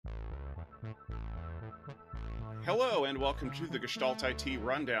Hello and welcome to the Gestalt IT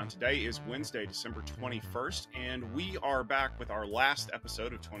Rundown. Today is Wednesday, December 21st, and we are back with our last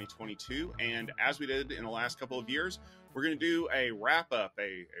episode of 2022. And as we did in the last couple of years, we're going to do a wrap-up,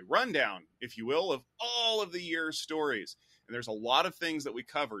 a rundown, if you will, of all of the year's stories. And there's a lot of things that we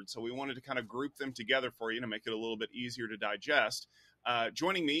covered, so we wanted to kind of group them together for you to make it a little bit easier to digest.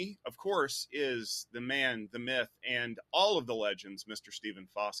 Joining me, of course, is the man, the myth, and all of the legends, Mr. Stephen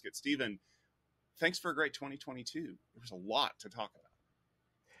Foskett. Stephen, thanks for a great 2022. There was a lot to talk about.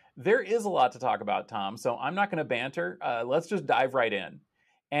 There is a lot to talk about, Tom, so I'm not going to banter. Let's just dive right in.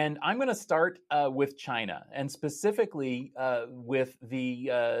 And I'm going to start with China, and specifically with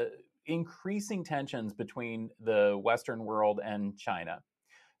the increasing tensions between the Western world and China.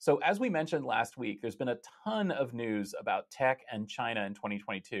 So as we mentioned last week, there's been a ton of news about tech and China in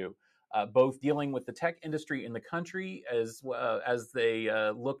 2022. Both dealing with the tech industry in the country as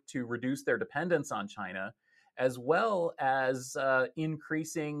they look to reduce their dependence on China, as well as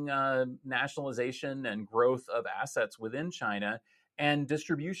increasing nationalization and growth of assets within China and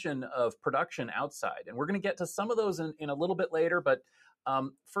distribution of production outside. And we're going to get to some of those in a little bit later, but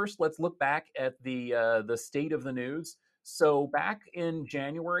first let's look back at the state of the news. So back in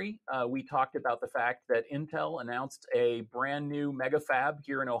January, we talked about the fact that Intel announced a brand new mega fab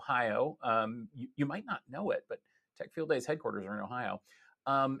here in Ohio. You might not know it, but Tech Field Day's headquarters are in Ohio.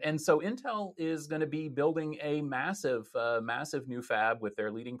 And so Intel is going to be building a massive new fab with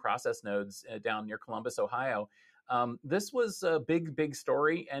their leading process nodes down near Columbus, Ohio. This was a big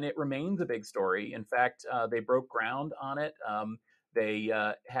story, and it remains a big story. In fact, they broke ground on it. They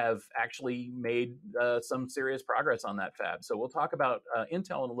have actually made some serious progress on that fab. So we'll talk about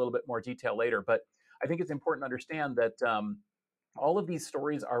Intel in a little bit more detail later. But I think it's important to understand that all of these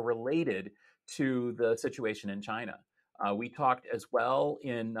stories are related to the situation in China. We talked as well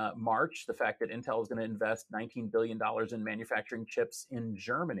in March, the fact that Intel is going to invest $19 billion in manufacturing chips in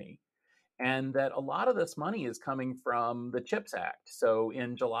Germany, and that a lot of this money is coming from the CHIPS Act. So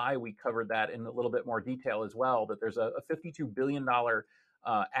in July, we covered that in a little bit more detail as well, that there's a $52 billion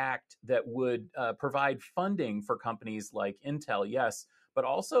act that would provide funding for companies like Intel, yes, but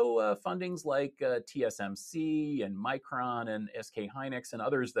also fundings like TSMC and Micron and SK Hynix and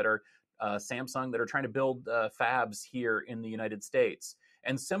others that are Samsung that are trying to build fabs here in the United States.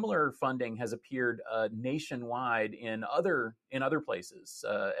 And similar funding has appeared nationwide in other places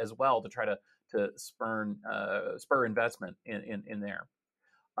as well to try to spur investment in there.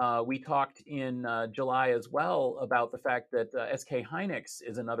 We talked in July as well about the fact that SK Hynix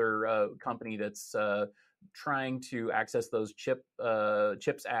is another company that's trying to access those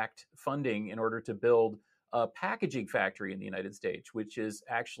CHIPS Act funding in order to build a packaging factory in the United States, which is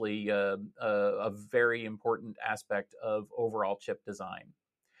actually a very important aspect of overall chip design.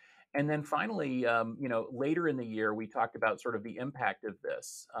 And then finally, later in the year, we talked about sort of the impact of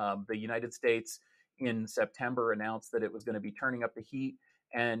this. The United States in September announced that it was going to be turning up the heat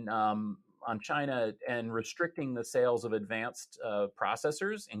and on China and restricting the sales of advanced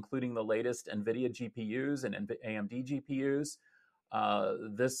processors, including the latest NVIDIA GPUs and AMD GPUs.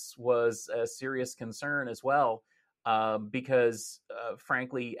 This was a serious concern as well, because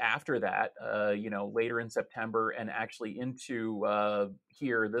frankly, after that, later in September and actually into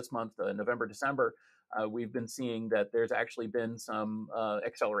here this month, November, December, we've been seeing that there's actually been some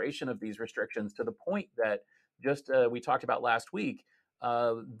acceleration of these restrictions to the point that just we talked about last week,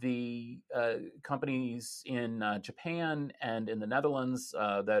 the companies in Japan and in the Netherlands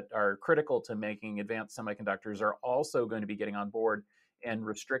that are critical to making advanced semiconductors are also going to be getting on board and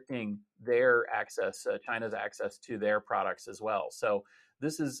restricting their access, China's access to their products as well. So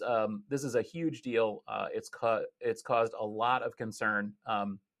this is a huge deal. It's caused a lot of concern.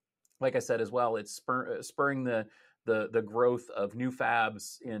 Like I said as well, it's spurring the growth of new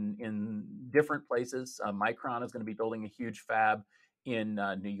fabs in different places. Micron is going to be building a huge fab in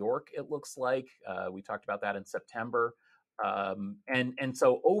New York, it looks like. We talked about that in September. And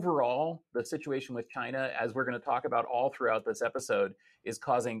so overall, the situation with China, as we're going to talk about all throughout this episode, is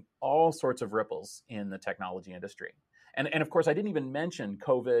causing all sorts of ripples in the technology industry. And of course, I didn't even mention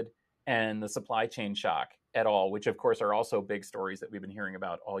COVID and the supply chain shock at all, which of course are also big stories that we've been hearing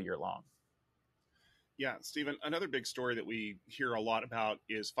about all year long. Yeah, Stephen, another big story that we hear a lot about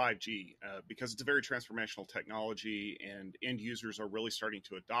is 5G, because it's a very transformational technology and end users are really starting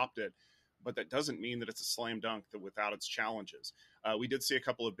to adopt it. But that doesn't mean that it's a slam dunk that without its challenges. We did see a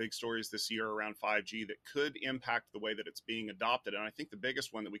couple of big stories this year around 5G that could impact the way that it's being adopted. And I think the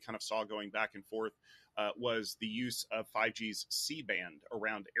biggest one that we kind of saw going back and forth was the use of 5G's C-band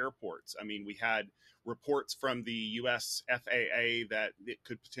around airports. I mean, we had reports from the US FAA that it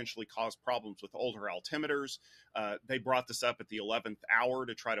could potentially cause problems with older altimeters. They brought this up at the 11th hour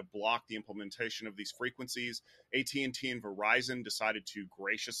to try to block the implementation of these frequencies. AT&T and Verizon decided to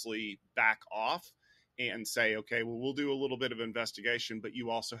graciously back off and say, okay, well, we'll do a little bit of investigation, but you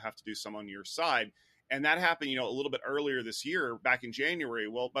also have to do some on your side. And that happened, a little bit earlier this year, back in January.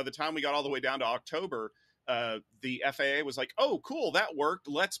 Well, by the time we got all the way down to October, the FAA was like, oh, cool, that worked.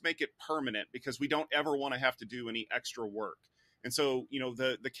 Let's make it permanent because we don't ever want to have to do any extra work. And so,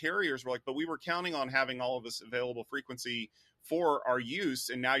 the carriers were like, but we were counting on having all of this available frequency for our use,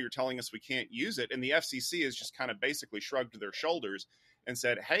 and now you're telling us we can't use it. And the FCC has just kind of basically shrugged their shoulders and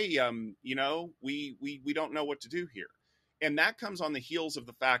said, hey, we don't know what to do here. And that comes on the heels of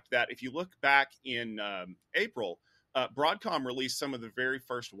the fact that if you look back in April, Broadcom released some of the very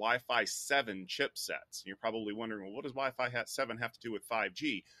first Wi-Fi 7 chipsets. You're probably wondering, well, what does Wi-Fi 7 have to do with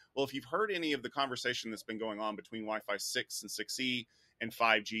 5G? Well, if you've heard any of the conversation that's been going on between Wi-Fi 6 and 6E and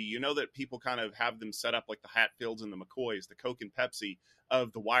 5G, you know that people kind of have them set up like the Hatfields and the McCoys, the Coke and Pepsi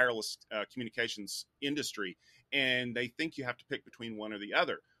of the wireless communications industry, and they think you have to pick between one or the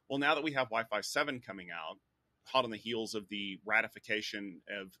other. Well, now that we have Wi-Fi 7 coming out, hot on the heels of the ratification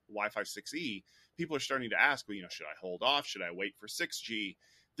of Wi-Fi 6E, people are starting to ask, well, should I hold off? Should I wait for 6G?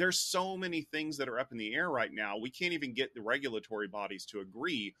 There's so many things that are up in the air right now. We can't even get the regulatory bodies to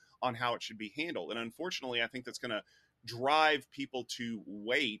agree on how it should be handled. And unfortunately, I think that's going to drive people to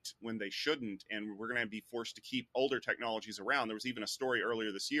wait when they shouldn't, and we're going to be forced to keep older technologies around. There was even a story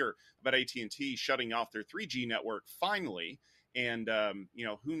earlier this year about AT&T shutting off their 3G network finally. And,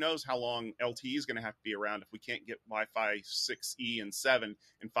 who knows how long LTE is going to have to be around if we can't get Wi-Fi 6E and 7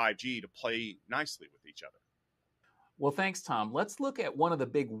 and 5G to play nicely with each other. Well, thanks, Tom. Let's look at one of the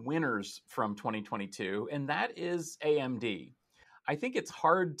big winners from 2022, and that is AMD. I think it's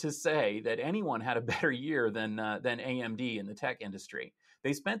hard to say that anyone had a better year than AMD in the tech industry.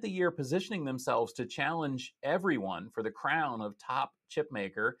 They spent the year positioning themselves to challenge everyone for the crown of top chip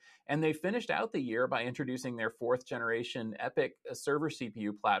maker, and they finished out the year by introducing their 4th generation EPYC server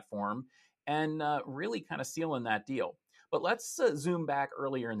CPU platform and really kind of sealing that deal. But let's zoom back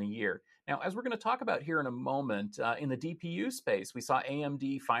earlier in the year. Now, as we're going to talk about here in a moment, in the DPU space, we saw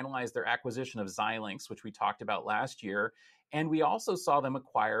AMD finalize their acquisition of Xilinx, which we talked about last year, and we also saw them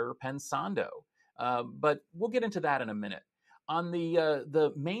acquire Pensando. But we'll get into that in a minute. On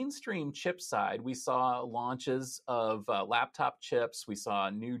the mainstream chip side, we saw launches of laptop chips. We saw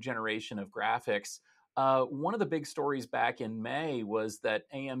a new generation of graphics. One of the big stories back in May was that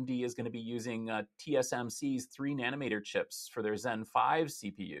AMD is going to be using TSMC's 3nm chips for their Zen 5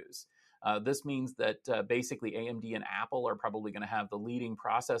 CPUs. This means that basically AMD and Apple are probably going to have the leading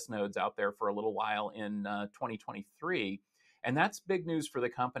process nodes out there for a little while in 2023. And that's big news for the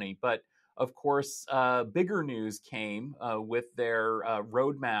company. But of course, bigger news came with their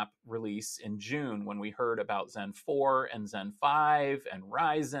roadmap release in June when we heard about Zen 4 and Zen 5 and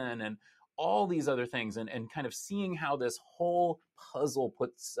Ryzen and all these other things, and kind of seeing how this whole puzzle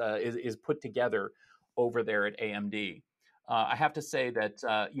is put together over there at AMD. I have to say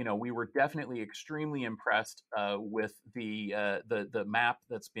that we were definitely extremely impressed with the map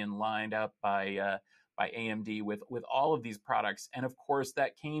that's been lined up by AMD with all of these products. And of course,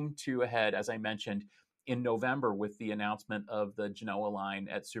 that came to a head, as I mentioned, in November with the announcement of the Genoa line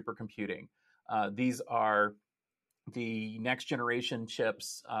at Supercomputing. These are the next generation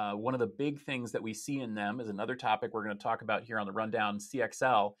chips. One of the big things that we see in them is another topic we're going to talk about here on the Rundown,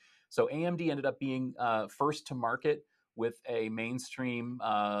 CXL. So AMD ended up being first to market with a mainstream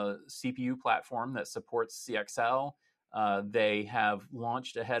CPU platform that supports CXL. They have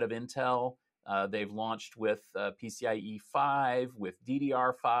launched ahead of Intel. They've launched with PCIe 5, with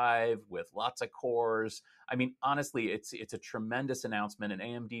DDR5, with lots of cores. I mean, honestly, it's a tremendous announcement, and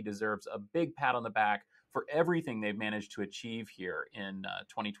AMD deserves a big pat on the back for everything they've managed to achieve here in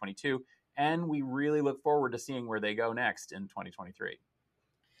 2022. And we really look forward to seeing where they go next in 2023.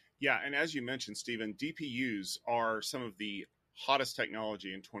 Yeah, and as you mentioned, Stephen, DPUs are some of the hottest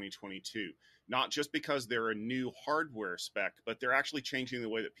technology in 2022, not just because they're a new hardware spec, but they're actually changing the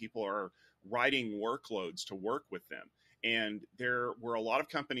way that people are writing workloads to work with them. And there were a lot of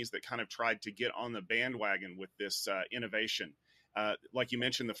companies that kind of tried to get on the bandwagon with this innovation. Like you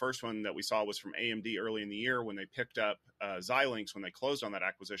mentioned, the first one that we saw was from AMD early in the year when they picked up Xilinx when they closed on that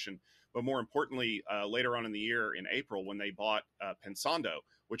acquisition. But more importantly, later on in the year in April when they bought Pensando.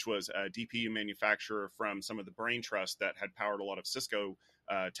 which was a DPU manufacturer from some of the brain trust that had powered a lot of Cisco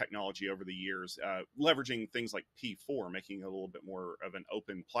technology over the years, leveraging things like P4, making it a little bit more of an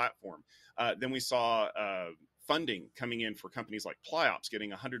open platform. Then we saw funding coming in for companies like Pliops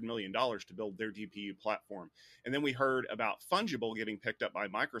getting $100 million to build their DPU platform. And then we heard about Fungible getting picked up by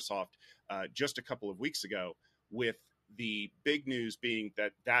Microsoft just a couple of weeks ago, with the big news being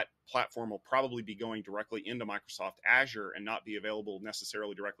that that platform will probably be going directly into Microsoft Azure and not be available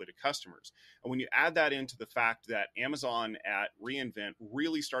necessarily directly to customers. And when you add that into the fact that Amazon at reInvent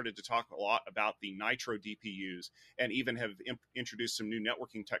really started to talk a lot about the Nitro DPUs and even have introduced some new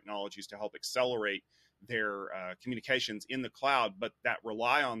networking technologies to help accelerate their communications in the cloud, but that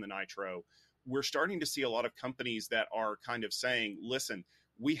rely on the Nitro, we're starting to see a lot of companies that are kind of saying, listen,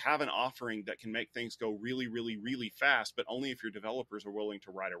 we have an offering that can make things go really, really, really fast, but only if your developers are willing to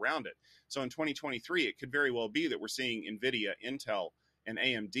ride around it. So in 2023, it could very well be that we're seeing NVIDIA, Intel, and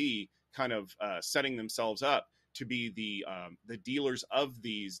AMD kind of setting themselves up to be the dealers of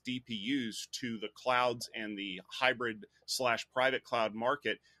these DPUs to the clouds and the hybrid/private cloud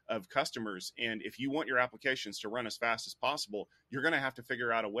market of customers. And if you want your applications to run as fast as possible, you're going to have to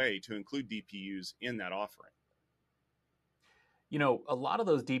figure out a way to include DPUs in that offering. You know, a lot of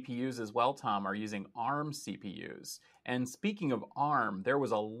those DPUs as well, Tom, are using ARM CPUs. And speaking of ARM, there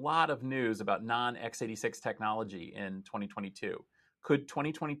was a lot of news about non-x86 technology in 2022. Could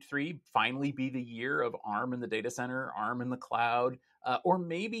 2023 finally be the year of ARM in the data center, ARM in the cloud, or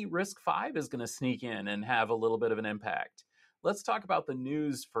maybe RISC-V is going to sneak in and have a little bit of an impact? Let's talk about the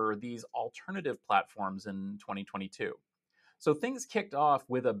news for these alternative platforms in 2022. So things kicked off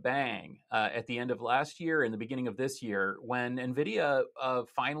with a bang at the end of last year and the beginning of this year when NVIDIA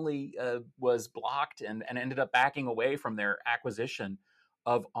finally was blocked and ended up backing away from their acquisition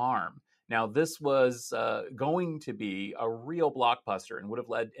of ARM. Now, this was going to be a real blockbuster and would have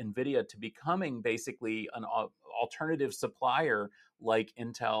led NVIDIA to becoming basically an alternative supplier like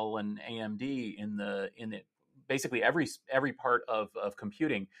Intel and AMD in basically every part of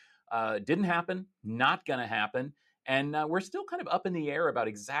computing. Didn't happen, not going to happen. And we're still kind of up in the air about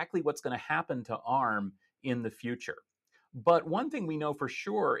exactly what's going to happen to ARM in the future. But one thing we know for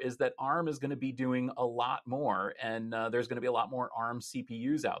sure is that ARM is going to be doing a lot more, and there's going to be a lot more ARM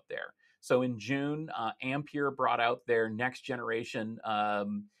CPUs out there. So in June, Ampere brought out their next generation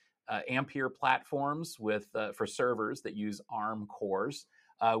Ampere platforms for servers that use ARM cores.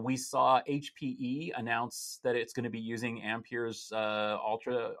 We saw HPE announce that it's going to be using Ampere's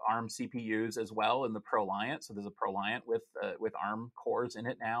Ultra ARM CPUs as well in the ProLiant. So there's a ProLiant with ARM cores in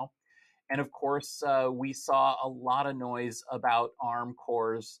it now. And of course, we saw a lot of noise about ARM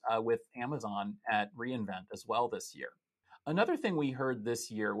cores with Amazon at reInvent as well this year. Another thing we heard this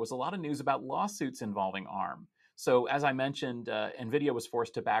year was a lot of news about lawsuits involving ARM. So as I mentioned, NVIDIA was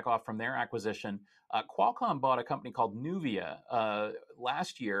forced to back off from their acquisition. Qualcomm bought a company called Nuvia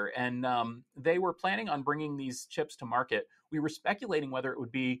last year, and they were planning on bringing these chips to market. We were speculating whether it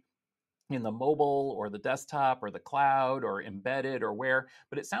would be in the mobile or the desktop or the cloud or embedded or where,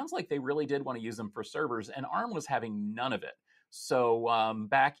 but it sounds like they really did want to use them for servers, and ARM was having none of it. So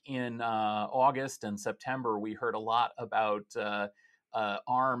back in August and September, we heard a lot about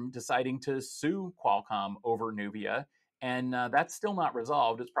ARM deciding to sue Qualcomm over Nuvia, and that's still not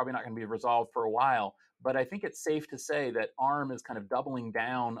resolved. It's probably not going to be resolved for a while, but I think it's safe to say that ARM is kind of doubling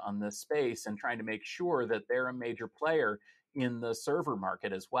down on this space and trying to make sure that they're a major player in the server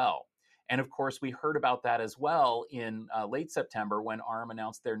market as well. And of course, we heard about that as well in late September when ARM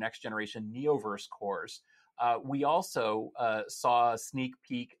announced their next generation Neoverse cores. We also saw a sneak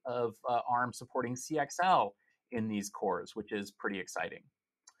peek of ARM supporting CXL in these cores, which is pretty exciting.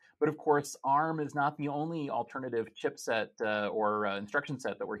 But of course, ARM is not the only alternative chipset or instruction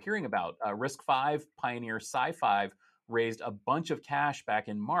set that we're hearing about. RISC-V pioneer SiFive raised a bunch of cash back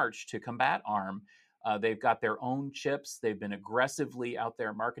in March to combat ARM. They've got their own chips. They've been aggressively out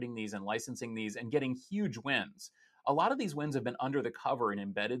there marketing these and licensing these and getting huge wins. A lot of these wins have been under the cover in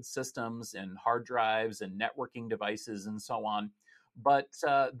embedded systems and hard drives and networking devices and so on. But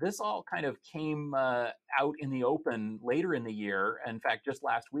this all kind of came out in the open later in the year. In fact, just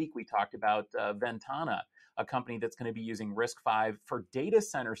last week, we talked about Ventana, a company that's going to be using RISC-V for data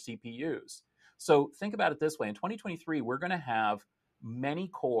center CPUs. So think about it this way. In 2023, we're going to have many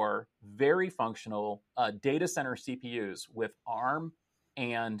core, very functional data center CPUs with ARM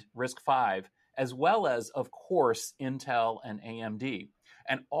and RISC-V, as well as, of course, Intel and AMD.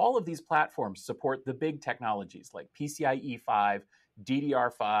 And all of these platforms support the big technologies like PCIe 5,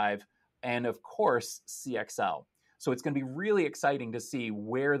 DDR5, and of course, CXL. So it's going to be really exciting to see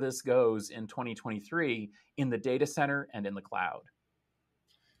where this goes in 2023 in the data center and in the cloud.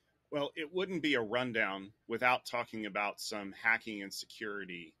 Well, it wouldn't be a rundown without talking about some hacking and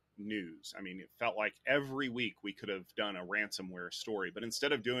security news. I mean, it felt like every week we could have done a ransomware story, but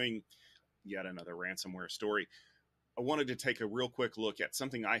instead of doing yet another ransomware story, I wanted to take a real quick look at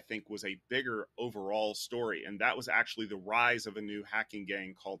something I think was a bigger overall story, and that was actually the rise of a new hacking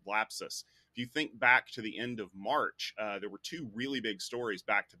gang called LAPSUS. If you think back to the end of March, there were two really big stories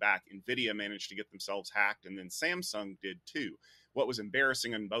back to back. NVIDIA managed to get themselves hacked, and then Samsung did too. What was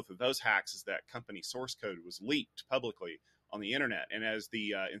embarrassing in both of those hacks is that company source code was leaked publicly on the internet. And as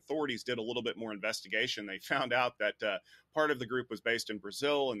the authorities did a little bit more investigation, they found out that part of the group was based in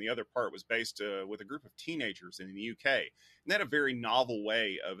Brazil and the other part was based with a group of teenagers in the UK. And they had a very novel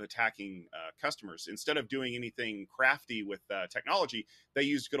way of attacking customers. Instead of doing anything crafty with technology, they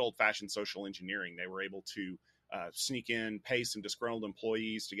used good old-fashioned social engineering. They were able to sneak in, pay some disgruntled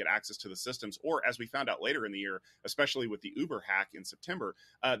employees to get access to the systems. Or as we found out later in the year, especially with the Uber hack in September,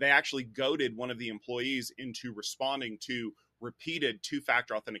 they actually goaded one of the employees into responding to repeated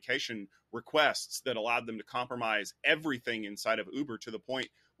two-factor authentication requests that allowed them to compromise everything inside of Uber to the point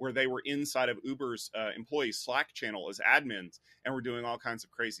where they were inside of Uber's employee Slack channel as admins and were doing all kinds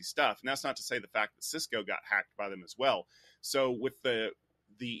of crazy stuff. And that's not to say the fact that Cisco got hacked by them as well. So with the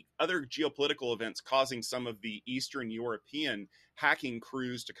other geopolitical events causing some of the Eastern European hacking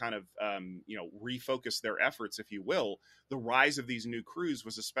crews to kind of, refocus their efforts, if you will, the rise of these new crews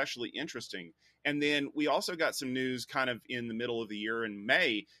was especially interesting. And then we also got some news kind of in the middle of the year in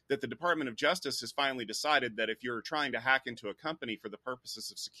May that the Department of Justice has finally decided that if you're trying to hack into a company for the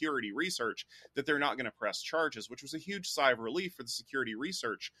purposes of security research, that they're not going to press charges, which was a huge sigh of relief for the security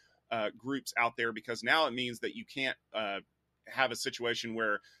research groups out there, because now it means that you can't have a situation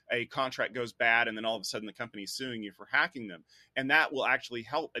where a contract goes bad and then all of a sudden the company's suing you for hacking them. And that will actually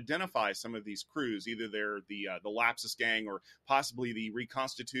help identify some of these crews. Either they're the LAPSUS gang or possibly the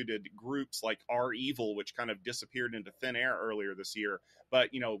reconstituted groups like REvil, which kind of disappeared into thin air earlier this year. But,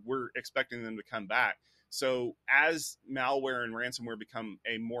 we're expecting them to come back. So as malware and ransomware become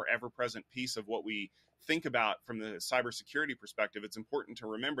a more ever-present piece of what we think about from the cybersecurity perspective, it's important to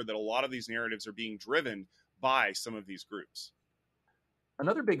remember that a lot of these narratives are being driven by some of these groups.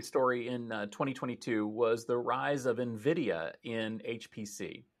 Another big story in 2022 was the rise of NVIDIA in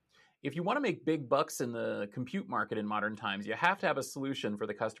HPC. If you want to make big bucks in the compute market in modern times, you have to have a solution for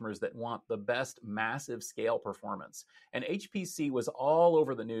the customers that want the best massive scale performance. And HPC was all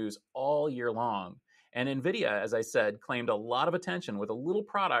over the news all year long. And NVIDIA, as I said, claimed a lot of attention with a little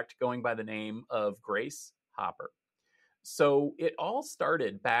product going by the name of Grace Hopper. So it all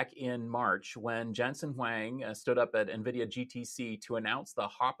started back in March when Jensen Huang stood up at NVIDIA GTC to announce the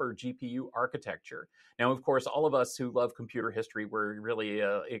Hopper GPU architecture. Now, of course, all of us who love computer history were really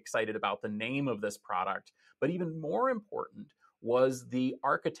excited about the name of this product. But even more important was the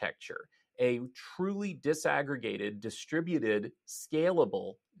architecture, a truly disaggregated, distributed,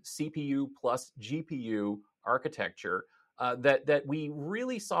 scalable CPU plus GPU architecture that we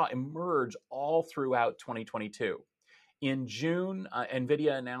really saw emerge all throughout 2022. In June,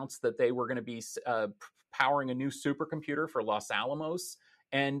 NVIDIA announced that they were going to be powering a new supercomputer for Los Alamos.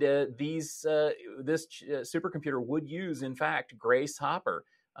 And this supercomputer would use, in fact, Grace Hopper,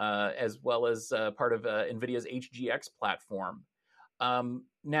 as well as part of NVIDIA's HGX platform.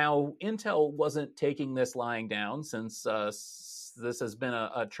 Now, Intel wasn't taking this lying down, since this has been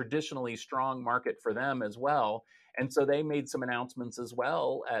a traditionally strong market for them as well. And so they made some announcements as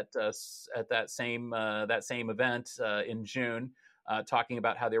well at that same event in June, talking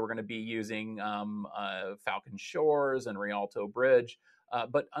about how they were going to be using Falcon Shores and Rialto Bridge.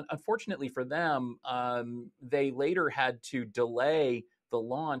 But unfortunately for them, they later had to delay the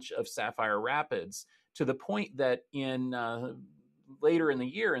launch of Sapphire Rapids, to the point that in later in the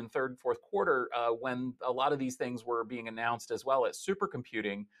year, in third and fourth quarter, when a lot of these things were being announced as well as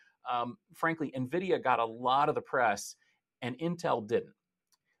supercomputing, frankly, NVIDIA got a lot of the press and Intel didn't.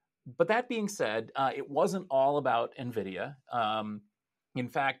 But that being said, it wasn't all about NVIDIA. In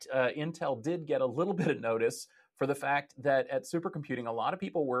fact, Intel did get a little bit of notice for the fact that at supercomputing, a lot of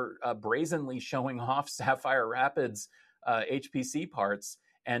people were brazenly showing off Sapphire Rapids HPC parts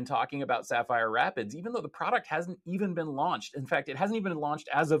and talking about Sapphire Rapids, even though the product hasn't even been launched. In fact, it hasn't even been launched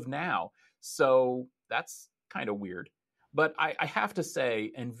as of now. So that's kind of weird. But I have to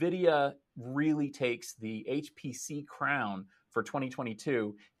say, NVIDIA really takes the HPC crown for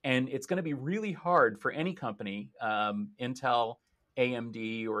 2022, and it's going to be really hard for any company, Intel,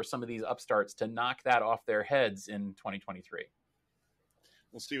 AMD, or some of these upstarts, to knock that off their heads in 2023.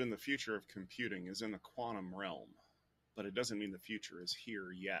 Well, Stephen, the future of computing is in the quantum realm. but it doesn't mean the future is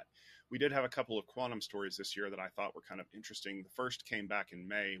here yet. We did have a couple of quantum stories this year that I thought were kind of interesting. The first came back in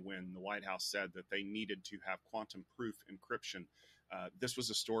May when the White House said that they needed to have quantum proof encryption. This was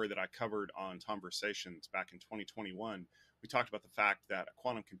a story that I covered on Conversations back in 2021. We talked about the fact that a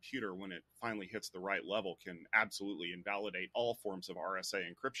quantum computer, when it finally hits the right level, can absolutely invalidate all forms of RSA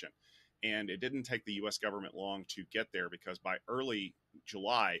encryption. And it didn't take the US government long to get there, because by early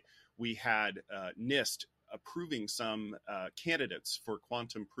July, we had NIST approving some candidates for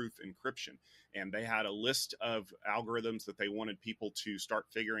quantum proof encryption. And they had a list of algorithms that they wanted people to start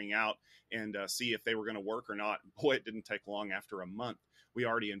figuring out and see if they were going to work or not. Boy, it didn't take long. After a month, we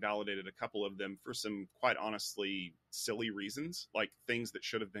already invalidated a couple of them for some, quite honestly, silly reasons, like things that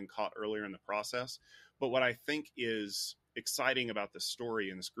should have been caught earlier in the process. But what I think is exciting about this story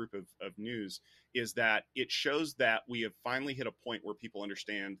and this group of news is that it shows that we have finally hit a point where people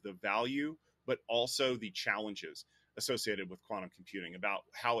understand the value, but also the challenges associated with quantum computing, about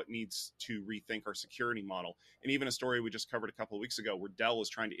how it needs to rethink our security model. And even a story we just covered a couple of weeks ago where Dell is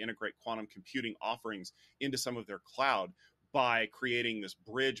trying to integrate quantum computing offerings into some of their cloud by creating this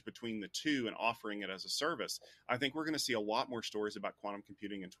bridge between the two and offering it as a service. I think we're going to see a lot more stories about quantum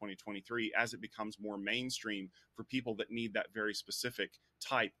computing in 2023 as it becomes more mainstream for people that need that very specific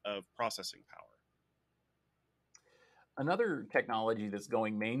type of processing power. Another technology that's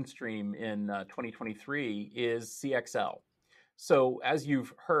going mainstream in 2023 is CXL. So as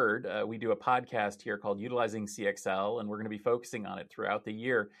you've heard, we do a podcast here called Utilizing CXL, and we're going to be focusing on it throughout the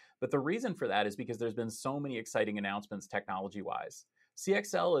year. But the reason for that is because there's been so many exciting announcements technology-wise.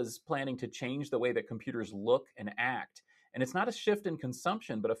 CXL is planning to change the way that computers look and act. And it's not a shift in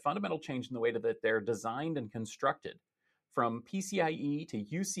consumption, but a fundamental change in the way that they're designed and constructed. From PCIe to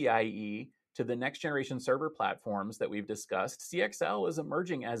UCIe to the next generation server platforms that we've discussed, CXL is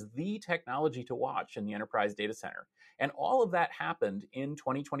emerging as the technology to watch in the enterprise data center. And all of that happened in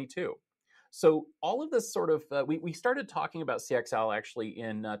 2022. So all of this sort of, we started talking about CXL actually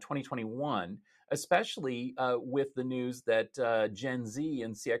in 2021, especially with the news that Gen Z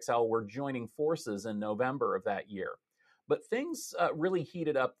and CXL were joining forces in November of that year. But things really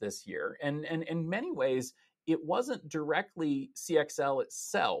heated up this year. And in many ways, it wasn't directly CXL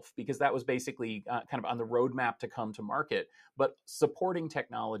itself, because that was basically kind of on the roadmap to come to market, but supporting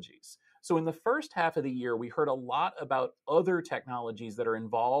technologies. So in the first half of the year, we heard a lot about other technologies that are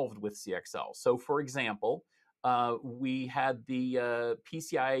involved with CXL. So for example, we had the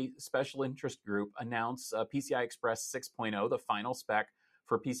PCI Special Interest Group announce PCI Express 6.0, the final spec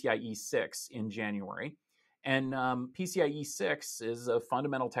for PCIe 6 in January. And PCIe 6 is a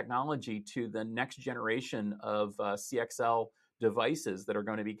fundamental technology to the next generation of CXL devices that are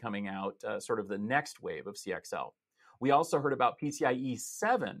going to be coming out, sort of the next wave of CXL. We also heard about PCIe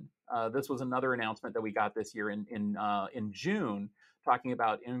 7. This was another announcement that we got this year in June, talking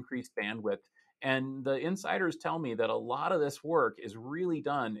about increased bandwidth. And the insiders tell me that a lot of this work is really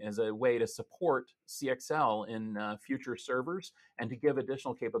done as a way to support CXL in future servers and to give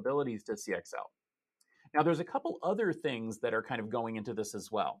additional capabilities to CXL. Now, there's a couple other things that are kind of going into this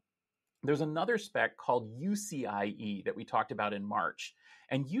as well. There's another spec called UCIe that we talked about in March.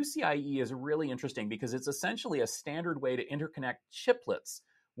 And UCIe is really interesting because it's essentially a standard way to interconnect chiplets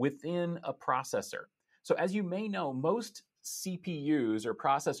within a processor. So as you may know, most CPUs or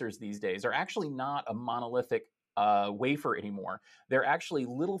processors these days are actually not a monolithic wafer anymore. They're actually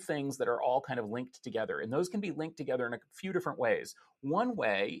little things that are all kind of linked together. And those can be linked together in a few different ways. One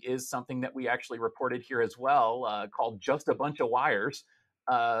way is something that we actually reported here as well, called just a bunch of wires.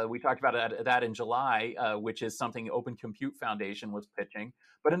 We talked about that in July, which is something Open Compute Foundation was pitching.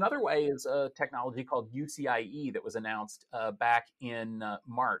 But another way is a technology called UCIe that was announced back in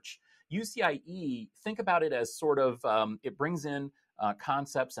March. UCIe, think about it as sort of, it brings in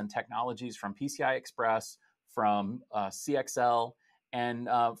concepts and technologies from PCI Express, from CXL, and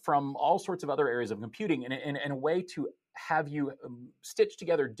from all sorts of other areas of computing in a way to have you stitch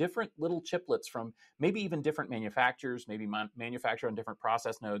together different little chiplets from maybe even different manufacturers, maybe manufactured on different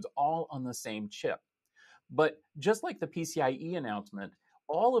process nodes, all on the same chip. But just like the PCIe announcement,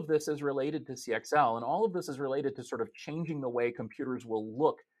 all of this is related to CXL, and all of this is related to sort of changing the way computers will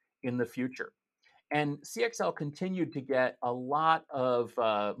look in the future. And CXL continued to get a lot of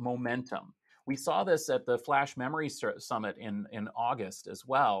momentum. We saw this at the Flash Memory Summit in August as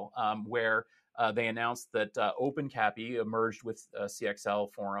well, where they announced that OpenCAPI emerged with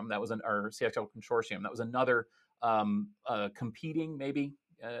CXL Forum. That was or CXL Consortium. That was another competing, maybe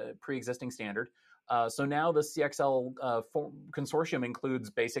pre-existing standard. So now the CXL Consortium includes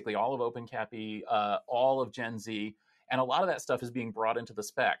basically all of OpenCAPI, all of Gen Z, and a lot of that stuff is being brought into the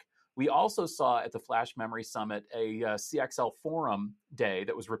spec. We also saw at the Flash Memory Summit a CXL Forum Day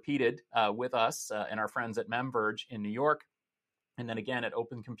that was repeated with us and our friends at MemVerge in New York, and then again at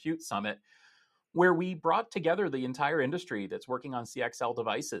Open Compute Summit, where we brought together the entire industry that's working on CXL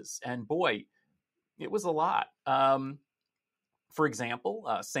devices. And boy, it was a lot. For example,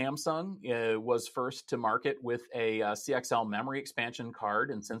 Samsung was first to market with a CXL memory expansion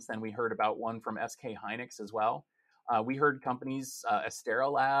card, and since then we heard about one from SK Hynix as well. We heard companies,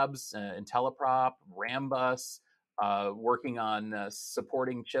 Astera Labs, IntelliProp, Rambus, working on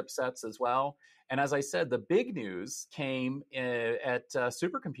supporting chipsets as well. And as I said, the big news came at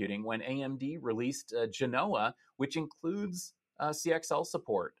supercomputing when AMD released Genoa, which includes CXL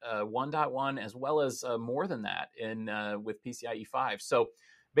support, 1.1, as well as more than that with PCIe 5. So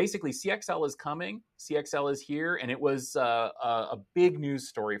basically, CXL is coming, CXL is here, and it was a big news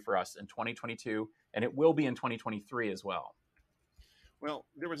story for us in 2022, and it will be in 2023 as well. Well,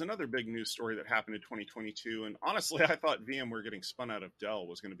 there was another big news story that happened in 2022, and honestly, I thought VMware getting spun out of Dell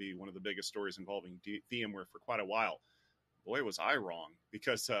was going to be one of the biggest stories involving VMware for quite a while. Boy, was I wrong,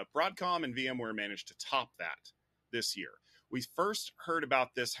 because Broadcom and VMware managed to top that this year. We first heard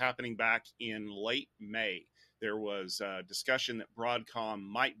about this happening back in late May. There was a discussion that Broadcom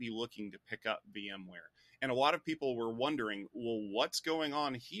might be looking to pick up VMware. And a lot of people were wondering, well, what's going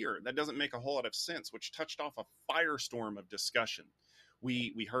on here? That doesn't make a whole lot of sense, which touched off a firestorm of discussion.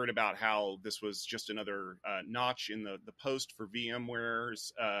 We heard about how this was just another notch in the post for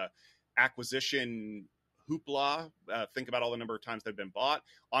VMware's acquisition hoopla. Think about all the number of times they've been bought.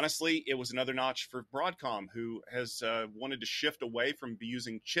 Honestly, it was another notch for Broadcom, who has wanted to shift away from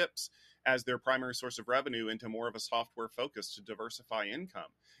using chips as their primary source of revenue into more of a software focus to diversify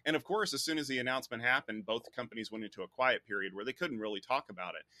income. And of course, as soon as the announcement happened, both companies went into a quiet period where they couldn't really talk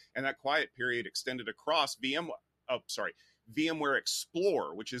about it. And that quiet period extended across VMware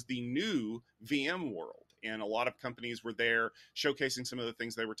Explore, which is the new VMworld. And a lot of companies were there showcasing some of the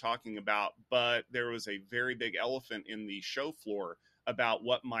things they were talking about. But there was a very big elephant in the show floor about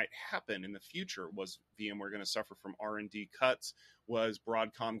what might happen in the future. Was VMware going to suffer from R&D cuts? Was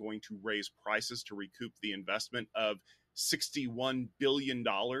Broadcom going to raise prices to recoup the investment of $61 billion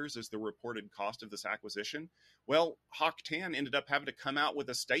as the reported cost of this acquisition? Well, Optane ended up having to come out with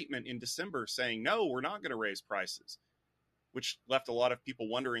a statement in December saying, no, we're not going to raise prices, which left a lot of people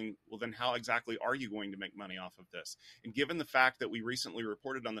wondering, well, then how exactly are you going to make money off of this? And given the fact that we recently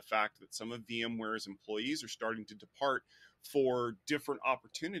reported on the fact that some of VMware's employees are starting to depart for different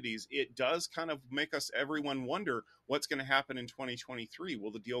opportunities, it does kind of make everyone wonder what's going to happen in 2023.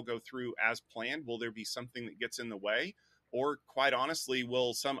 Will the deal go through as planned? Will there be something that gets in the way? Or quite honestly,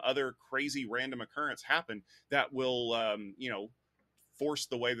 will some other crazy random occurrence happen that will, force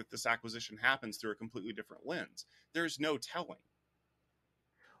the way that this acquisition happens through a completely different lens? There's no telling.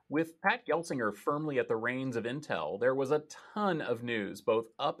 With Pat Gelsinger firmly at the reins of Intel, there was a ton of news, both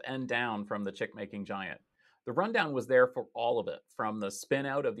up and down, from the chipmaking giant. The rundown was there for all of it, from the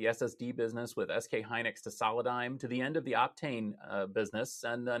spin-out of the SSD business with SK Hynix to Solidigm, to the end of the Optane business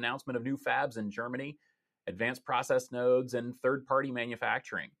and the announcement of new fabs in Germany, advanced process nodes, and third-party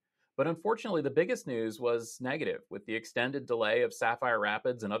manufacturing. But unfortunately, the biggest news was negative, with the extended delay of Sapphire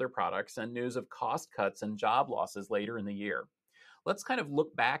Rapids and other products, and news of cost cuts and job losses later in the year. Let's kind of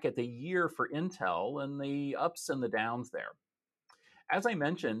look back at the year for Intel and the ups and the downs there. As I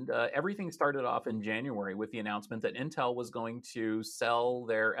mentioned, everything started off in January with the announcement that Intel was going to sell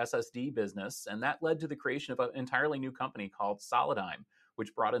their SSD business, and that led to the creation of an entirely new company called Solidigm,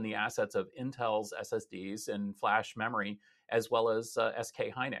 which brought in the assets of Intel's SSDs and flash memory, as well as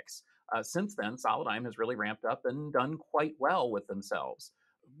SK Hynix. Since then, Solidigm has really ramped up and done quite well with themselves.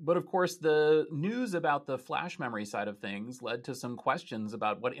 But of course, the news about the flash memory side of things led to some questions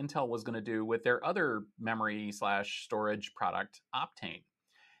about what Intel was going to do with their other memory/storage product, Optane.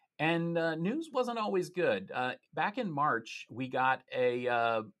 And news wasn't always good. Back in March, we got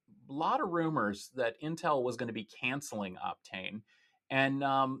a lot of rumors that Intel was going to be canceling Optane. And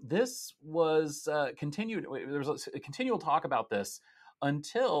this was continued. There was a continual talk about this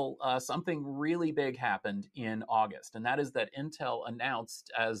until something really big happened in August. And that is that Intel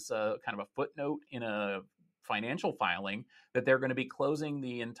announced, as kind of a footnote in a financial filing, that they're going to be closing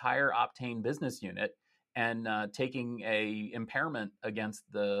the entire Optane business unit and taking a impairment against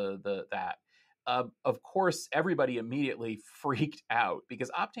that. Of course, everybody immediately freaked out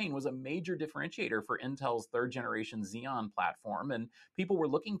because Optane was a major differentiator for Intel's third-generation Xeon platform, and people were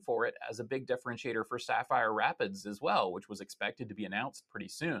looking for it as a big differentiator for Sapphire Rapids as well, which was expected to be announced pretty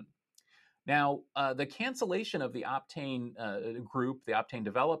soon. Now, the cancellation of the Optane group, the Optane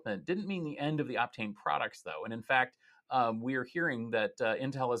development, didn't mean the end of the Optane products, though. And in fact, we are hearing that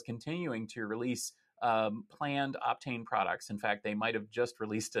Intel is continuing to release planned Optane products. In fact, they might have just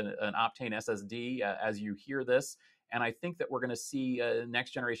released an Optane SSD as you hear this. And I think that we're going to see a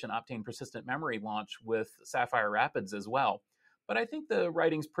next generation Optane persistent memory launch with Sapphire Rapids as well. But I think the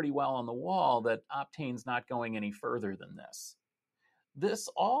writing's pretty well on the wall that Optane's not going any further than this. This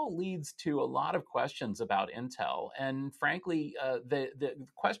all leads to a lot of questions about Intel. And frankly, the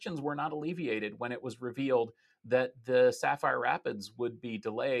questions were not alleviated when it was revealed that the Sapphire Rapids would be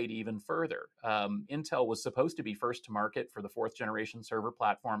delayed even further. Intel was supposed to be first to market for the fourth generation server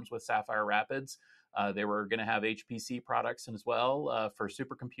platforms with Sapphire Rapids. They were going to have HPC products as well for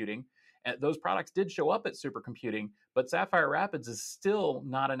supercomputing. And those products did show up at supercomputing, but Sapphire Rapids is still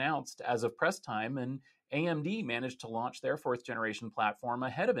not announced as of press time, and AMD managed to launch their fourth generation platform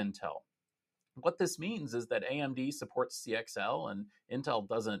ahead of Intel. What this means is that AMD supports CXL and Intel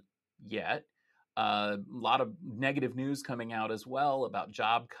doesn't yet. A lot of negative news coming out as well about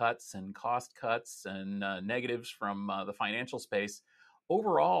job cuts and cost cuts and negatives from the financial space.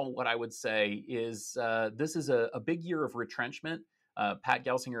 Overall, what I would say is this is a big year of retrenchment. Pat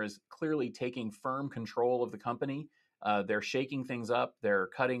Gelsinger is clearly taking firm control of the company. They're shaking things up. They're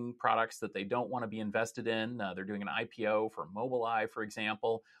cutting products that they don't want to be invested in. They're doing an IPO for Mobileye, for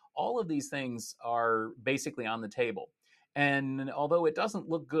example. All of these things are basically on the table. And although it doesn't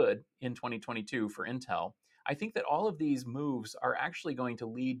look good in 2022 for Intel, I think that all of these moves are actually going to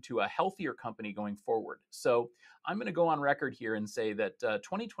lead to a healthier company going forward. So I'm going to go on record here and say that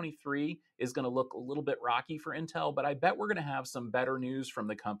 2023 is going to look a little bit rocky for Intel, but I bet we're going to have some better news from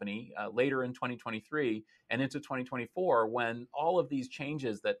the company later in 2023 and into 2024 when all of these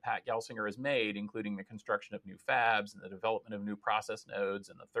changes that Pat Gelsinger has made, including the construction of new fabs and the development of new process nodes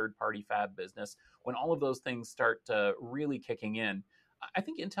and the third-party fab business, when all of those things start really kicking in, I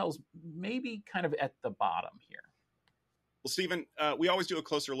think Intel's maybe kind of at the bottom here. Well, Stephen, we always do a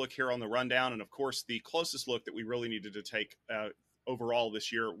closer look here on the rundown. And of course, the closest look that we really needed to take overall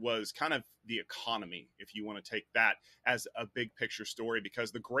this year was kind of the economy, if you want to take that as a big picture story,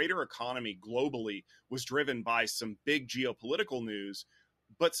 because the greater economy globally was driven by some big geopolitical news,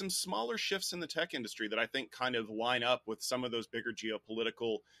 but some smaller shifts in the tech industry that I think kind of line up with some of those bigger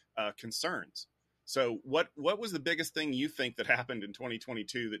geopolitical concerns. So what was the biggest thing you think that happened in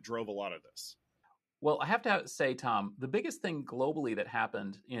 2022 that drove a lot of this? Well, I have to say, Tom, the biggest thing globally that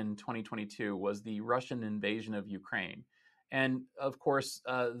happened in 2022 was the Russian invasion of Ukraine. And of course,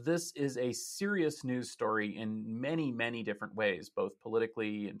 this is a serious news story in many, many different ways, both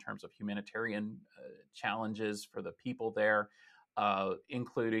politically in terms of humanitarian challenges for the people there,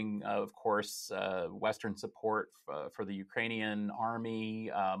 including, of course, Western support for the Ukrainian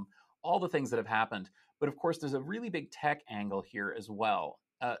army, all the things that have happened. But of course, there's a really big tech angle here as well.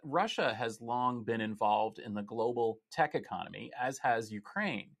 Russia has long been involved in the global tech economy, as has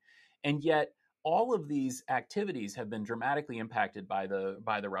Ukraine. And yet, all of these activities have been dramatically impacted by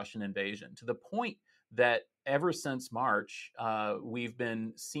the Russian invasion, to the point that ever since March, we've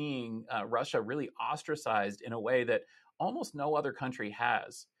been seeing Russia really ostracized in a way that almost no other country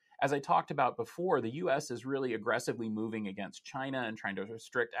has. As I talked about before, the US is really aggressively moving against China and trying to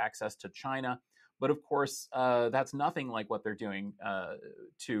restrict access to China. But of course, that's nothing like what they're doing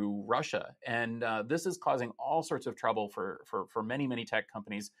to Russia. And this is causing all sorts of trouble for many, many tech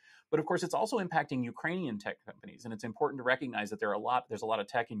companies. But of course, it's also impacting Ukrainian tech companies. And it's important to recognize that there's a lot of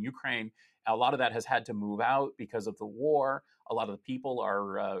tech in Ukraine. A lot of that has had to move out because of the war. A lot of the people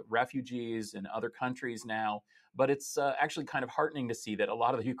are refugees in other countries now. But it's actually kind of heartening to see that a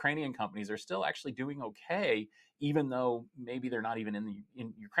lot of the Ukrainian companies are still actually doing okay, even though maybe they're not even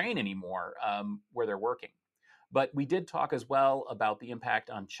in Ukraine anymore where they're working. But we did talk as well about the impact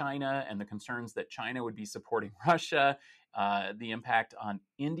on China and the concerns that China would be supporting Russia, the impact on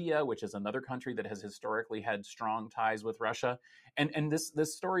India, which is another country that has historically had strong ties with Russia. And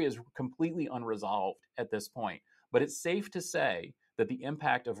this story is completely unresolved at this point. But it's safe to say that the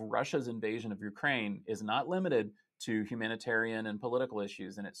impact of Russia's invasion of Ukraine is not limited to humanitarian and political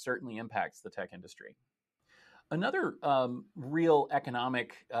issues, and it certainly impacts the tech industry. Another real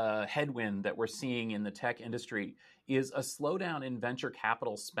economic headwind that we're seeing in the tech industry is a slowdown in venture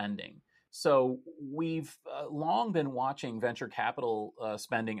capital spending. So we've long been watching venture capital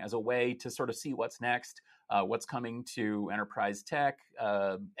spending as a way to sort of see what's next, what's coming to enterprise tech,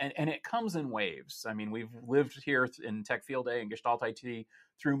 and it comes in waves. I mean, we've lived here in Tech Field Day and Gestalt IT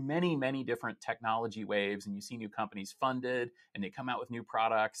through many, many different technology waves, and you see new companies funded, and they come out with new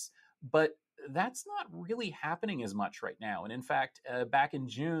products. But that's not really happening as much right now. And in fact, back in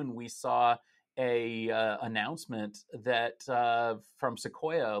June, we saw a announcement that from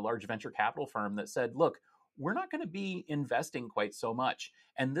Sequoia, a large venture capital firm, that said, look, we're not going to be investing quite so much.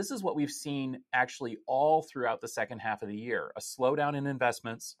 And this is what we've seen actually all throughout the second half of the year: a slowdown in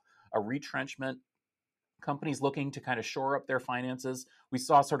investments, a retrenchment, companies looking to kind of shore up their finances. We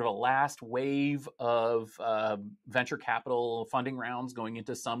saw sort of a last wave of venture capital funding rounds going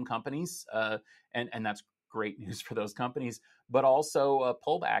into some companies, and that's great news for those companies, but also a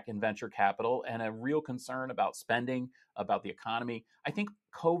pullback in venture capital and a real concern about spending, about the economy. I think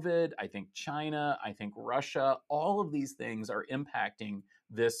COVID, I think China, I think Russia, all of these things are impacting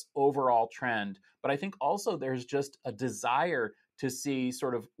this overall trend. But I think also there's just a desire to see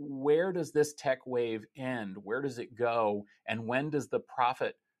sort of, where does this tech wave end? Where does it go? And when does the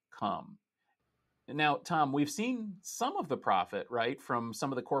profit come? Now, Tom, we've seen some of the profit, right, from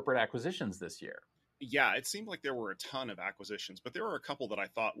some of the corporate acquisitions this year. Yeah, it seemed like there were a ton of acquisitions, but there were a couple that I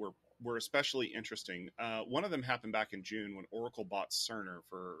thought were especially interesting. One of them happened back in June when Oracle bought Cerner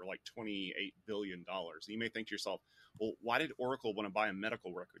for like $28 billion. You may think to yourself, well, why did Oracle want to buy a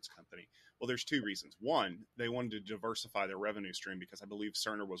medical records company? Well, there's two reasons. One, they wanted to diversify their revenue stream because I believe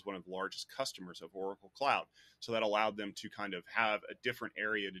Cerner was one of the largest customers of Oracle Cloud. So that allowed them to kind of have a different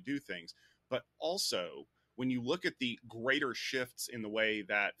area to do things. But also, when you look at the greater shifts in the way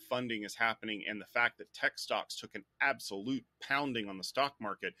that funding is happening and the fact that tech stocks took an absolute pounding on the stock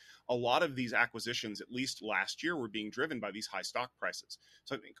market, a lot of these acquisitions, at least last year, were being driven by these high stock prices.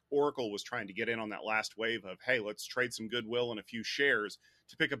 So I think Oracle was trying to get in on that last wave of, hey, let's trade some goodwill and a few shares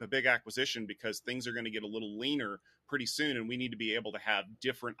to pick up a big acquisition because things are going to get a little leaner pretty soon, and we need to be able to have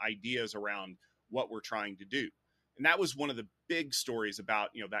different ideas around what we're trying to do. And that was one of the big stories about,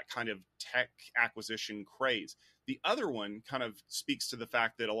 that kind of tech acquisition craze. The other one kind of speaks to the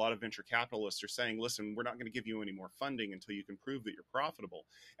fact that a lot of venture capitalists are saying, listen, we're not going to give you any more funding until you can prove that you're profitable.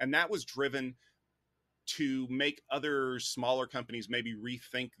 And that was driven to make other smaller companies maybe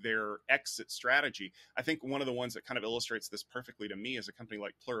rethink their exit strategy. I think one of the ones that kind of illustrates this perfectly to me is a company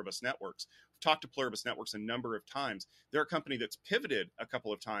like Pluribus Networks. We've talked to Pluribus Networks a number of times. They're a company that's pivoted a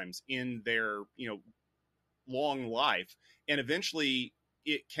couple of times in their, long life, and eventually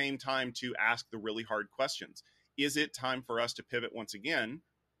it came time to ask the really hard questions. Is it time for us to pivot once again,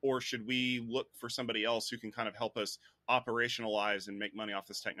 or should we look for somebody else who can kind of help us operationalize and make money off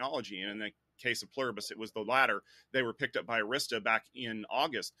this technology? And in the case of Pluribus, it was the latter. They were picked up by Arista back in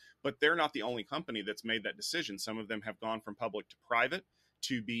August, but they're not the only company that's made that decision. Some of them have gone from public to private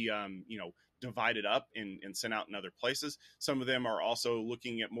to be divided up and sent out in other places. Some of them are also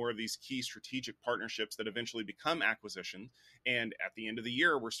looking at more of these key strategic partnerships that eventually become acquisitions. And at the end of the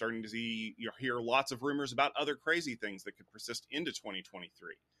year, we're starting to hear lots of rumors about other crazy things that could persist into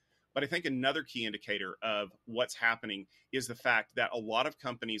 2023. But I think another key indicator of what's happening is the fact that a lot of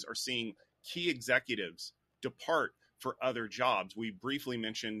companies are seeing key executives depart for other jobs. We briefly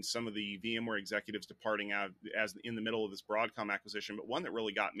mentioned some of the VMware executives departing out as in the middle of this Broadcom acquisition, but one that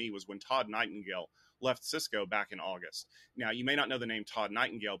really got me was when Todd Nightingale left Cisco back in August. Now, you may not know the name Todd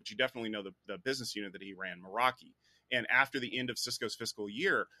Nightingale, but you definitely know the business unit that he ran, Meraki. And after the end of Cisco's fiscal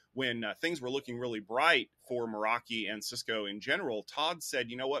year, when things were looking really bright for Meraki and Cisco in general, Todd said,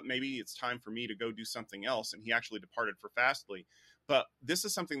 you know what, maybe it's time for me to go do something else. And he actually departed for Fastly. But this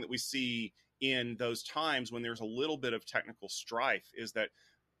is something that we see in those times when there's a little bit of technical strife, is that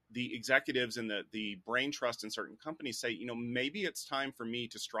the executives and the brain trust in certain companies say, maybe it's time for me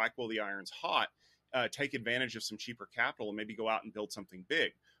to strike while the iron's hot, take advantage of some cheaper capital and maybe go out and build something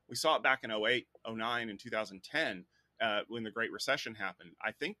big. We saw it back in 08, 09, and 2010 when the Great Recession happened.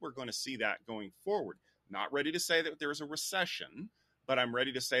 I think we're going to see that going forward. Not ready to say that there's a recession, but I'm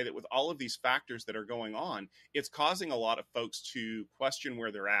ready to say that with all of these factors that are going on, it's causing a lot of folks to question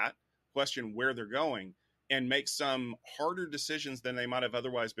where they're at, question where they're going, and make some harder decisions than they might have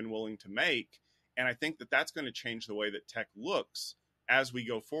otherwise been willing to make. And I think that that's going to change the way that tech looks as we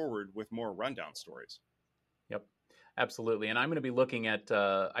go forward with more rundown stories. Yep, absolutely. And I'm going to be looking at,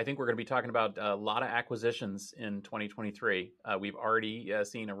 I think we're going to be talking about a lot of acquisitions in 2023. We've already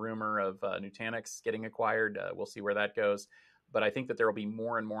seen a rumor of Nutanix getting acquired. We'll see where that goes. But I think that there will be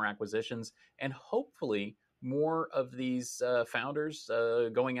more and more acquisitions, and hopefully more of these founders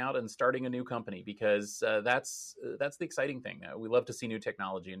going out and starting a new company, because that's the exciting thing. We love to see new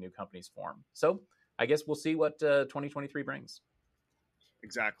technology and new companies form. So I guess we'll see what 2023 brings.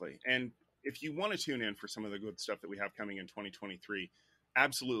 Exactly. And if you want to tune in for some of the good stuff that we have coming in 2023,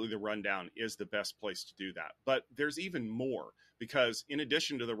 absolutely the rundown is the best place to do that. But there's even more, because in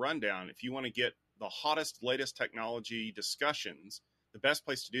addition to the rundown, if you want to get the hottest, latest technology discussions, the best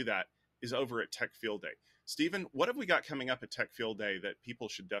place to do that is over at Tech Field Day. Stephen, what have we got coming up at Tech Field Day that people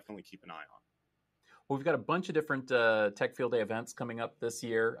should definitely keep an eye on? Well, we've got a bunch of different Tech Field Day events coming up this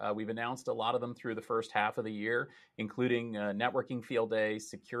year. We've announced a lot of them through the first half of the year, including Networking Field Day,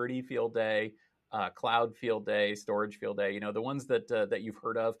 Security Field Day, Cloud Field Day, Storage Field Day, the ones that you've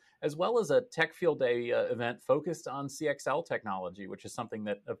heard of, as well as a Tech Field Day event focused on CXL technology, which is something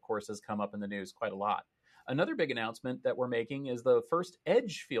that, of course, has come up in the news quite a lot. Another big announcement that we're making is the first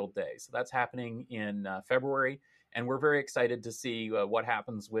Edge Field Day. So that's happening in February, and we're very excited to see what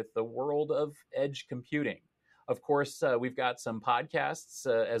happens with the world of edge computing. Of course, we've got some podcasts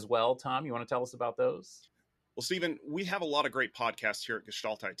as well. Tom, you want to tell us about those? Well, Stephen, we have a lot of great podcasts here at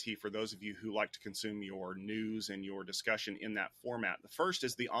Gestalt IT for those of you who like to consume your news and your discussion in that format. The first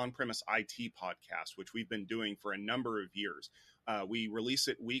is the On-Premise IT podcast, which we've been doing for a number of years. We release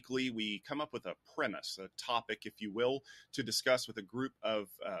it weekly. We come up with a premise, a topic, if you will, to discuss with a group of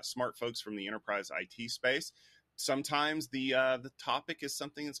smart folks from the enterprise IT space. Sometimes the topic is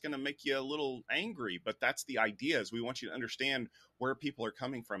something that's going to make you a little angry, but that's the idea. Is we want you to understand where people are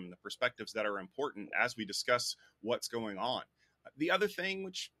coming from and the perspectives that are important as we discuss what's going on. The other thing,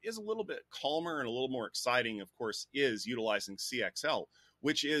 which is a little bit calmer and a little more exciting, of course, is utilizing CXL,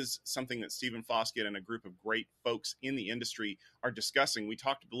 which is something that Stephen Foskett and a group of great folks in the industry are discussing. We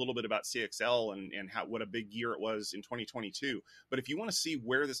talked a little bit about CXL and what a big year it was in 2022. But if you want to see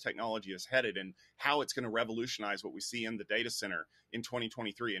where this technology is headed and how it's going to revolutionize what we see in the data center in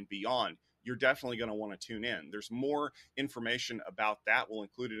 2023 and beyond, you're definitely going to want to tune in. There's more information about that. We'll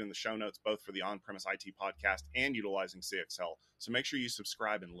include it in the show notes, both for the On-Premise IT podcast and utilizing CXL. So make sure you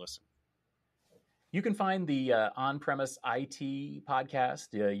subscribe and listen. You can find the On-Premise IT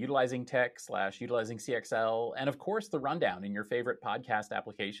podcast, Utilizing Tech / Utilizing CXL, and of course the Rundown in your favorite podcast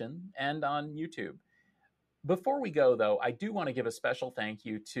application and on YouTube. Before we go, though, I do want to give a special thank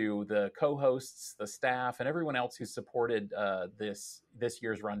you to the co-hosts, the staff, and everyone else who supported this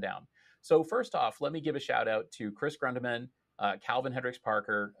year's Rundown. So first off, let me give a shout out to Chris Grundeman, Calvin Hendricks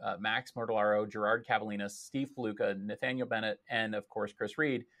Parker, Max Mortellaro, Gerard Cavalinas, Steve Paluca, Nathaniel Bennett, and of course Chris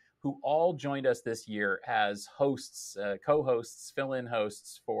Reed, who all joined us this year as hosts, co-hosts, fill-in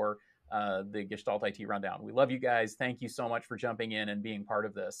hosts for the Gestalt IT Rundown. We love you guys. Thank you so much for jumping in and being part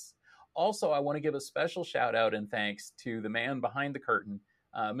of this. Also, I want to give a special shout out and thanks to the man behind the curtain,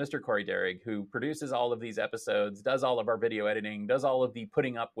 Mr. Corey Derrig, who produces all of these episodes, does all of our video editing, does all of the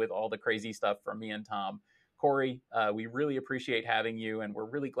putting up with all the crazy stuff from me and Tom. Corey, we really appreciate having you, and we're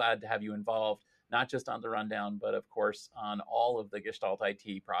really glad to have you involved, not just on the Rundown, but of course on all of the Gestalt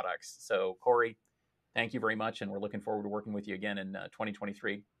IT products. So Corey, thank you very much, and we're looking forward to working with you again in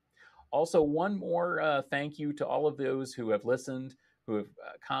 2023. Also, one more thank you to all of those who have listened, who have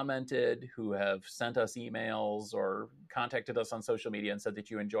commented, who have sent us emails or contacted us on social media and said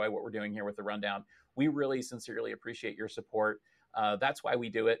that you enjoy what we're doing here with the Rundown. We really sincerely appreciate your support. That's why we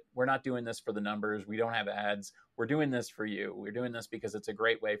do it. We're not doing this for the numbers. We don't have ads. We're doing this for you. We're doing this because it's a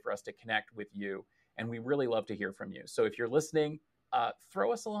great way for us to connect with you. And we really love to hear from you. So if you're listening,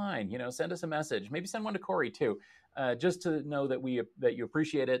 throw us a line, send us a message, maybe send one to Corey too, just to know that that you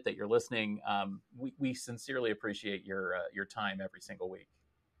appreciate it, that you're listening. We sincerely appreciate your time every single week.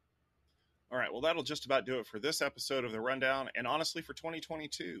 All right, well, that'll just about do it for this episode of the Rundown. And honestly, for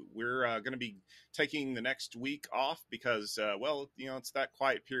 2022, we're going to be taking the next week off because, it's that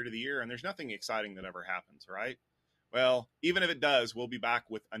quiet period of the year and there's nothing exciting that ever happens, right? Well, even if it does, we'll be back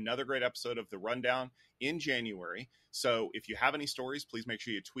with another great episode of the Rundown in January. So if you have any stories, please make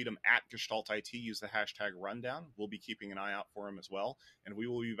sure you tweet them at Gestalt IT. Use the hashtag Rundown. We'll be keeping an eye out for them as well. And we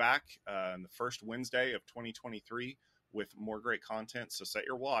will be back on the first Wednesday of 2023 with more great content. So set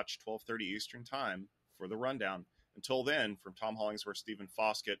your watch, 12:30 Eastern Time, for the Rundown. Until then, from Tom Hollingsworth, Stephen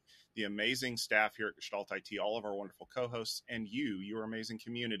Foskett, the amazing staff here at Gestalt IT, all of our wonderful co-hosts, and your amazing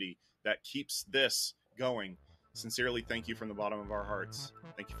community that keeps this going. Sincerely, thank you from the bottom of our hearts.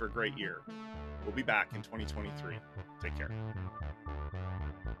 Thank you for a great year. We'll be back in 2023. Take care.